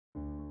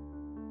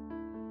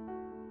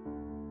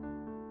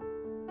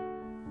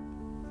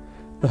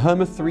The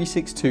HERMA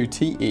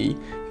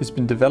 362TE has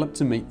been developed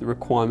to meet the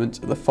requirements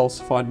of the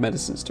Falsified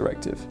Medicines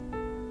Directive.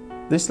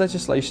 This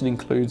legislation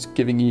includes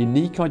giving a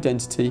unique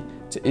identity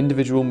to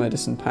individual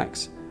medicine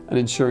packs and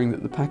ensuring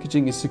that the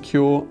packaging is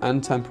secure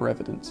and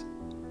tamper-evident.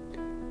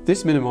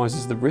 This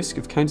minimises the risk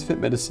of counterfeit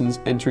medicines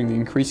entering the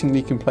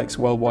increasingly complex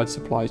worldwide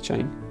supply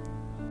chain.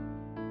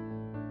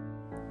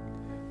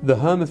 The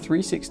HERMA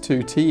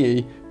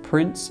 362TE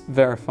prints,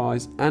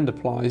 verifies and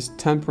applies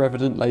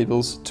tamper-evident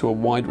labels to a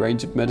wide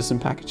range of medicine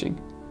packaging.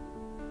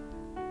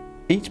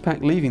 Each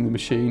pack leaving the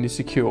machine is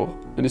secure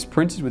and is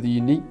printed with a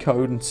unique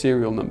code and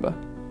serial number.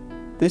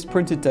 This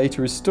printed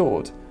data is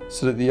stored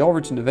so that the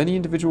origin of any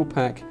individual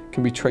pack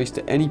can be traced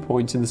at any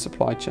point in the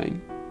supply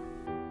chain.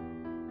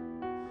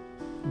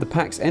 The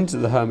packs enter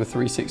the HERMA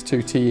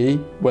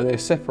 362TE where they are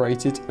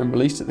separated and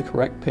released at the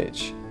correct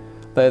pitch.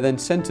 They are then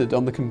centred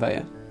on the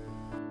conveyor.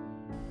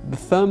 The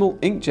thermal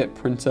inkjet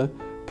printer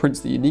prints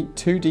the unique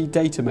 2D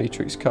data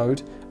matrix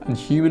code and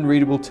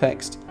human-readable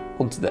text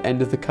onto the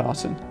end of the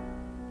carton.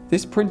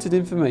 This printed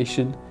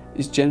information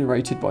is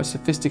generated by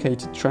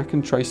sophisticated track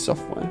and trace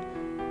software,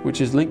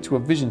 which is linked to a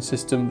vision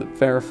system that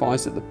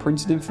verifies that the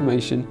printed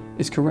information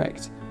is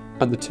correct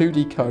and the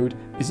 2D code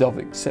is of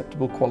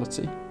acceptable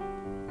quality.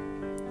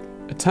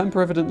 A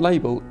tamper-evident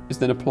label is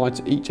then applied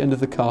to each end of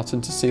the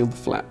carton to seal the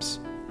flaps.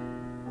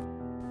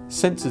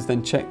 Sensors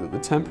then check that the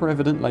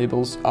tamper-evident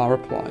labels are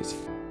applied.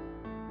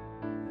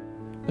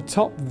 A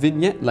top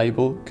vignette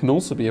label can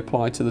also be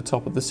applied to the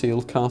top of the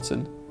sealed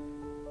carton.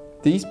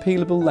 These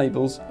peelable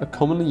labels are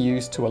commonly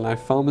used to allow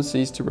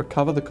pharmacies to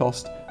recover the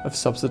cost of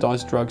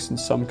subsidised drugs in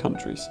some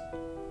countries.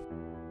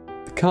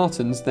 The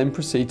cartons then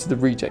proceed to the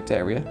reject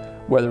area,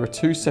 where there are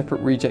two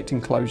separate reject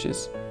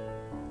enclosures.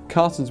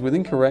 Cartons with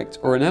incorrect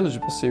or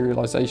ineligible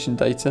serialisation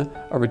data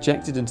are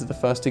rejected into the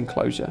first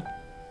enclosure.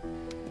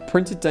 The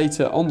printed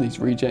data on these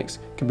rejects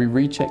can be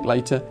rechecked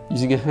later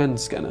using a hand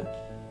scanner.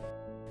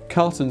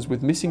 Cartons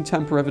with missing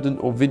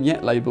tamper-evident or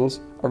vignette labels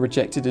are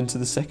rejected into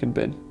the second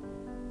bin.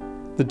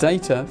 The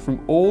data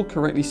from all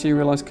correctly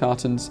serialised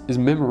cartons is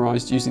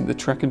memorised using the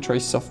track and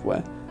trace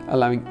software,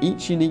 allowing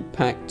each unique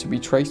pack to be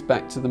traced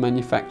back to the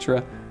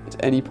manufacturer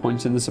at any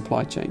point in the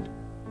supply chain.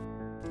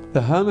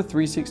 The HERMA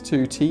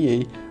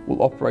 362TE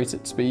will operate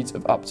at speeds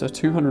of up to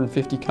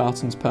 250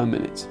 cartons per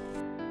minute.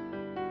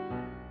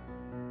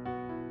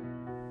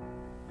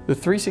 The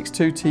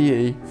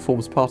 362TE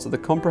forms part of the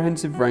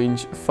comprehensive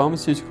range of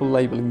pharmaceutical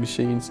labelling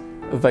machines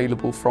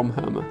available from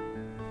HERMA.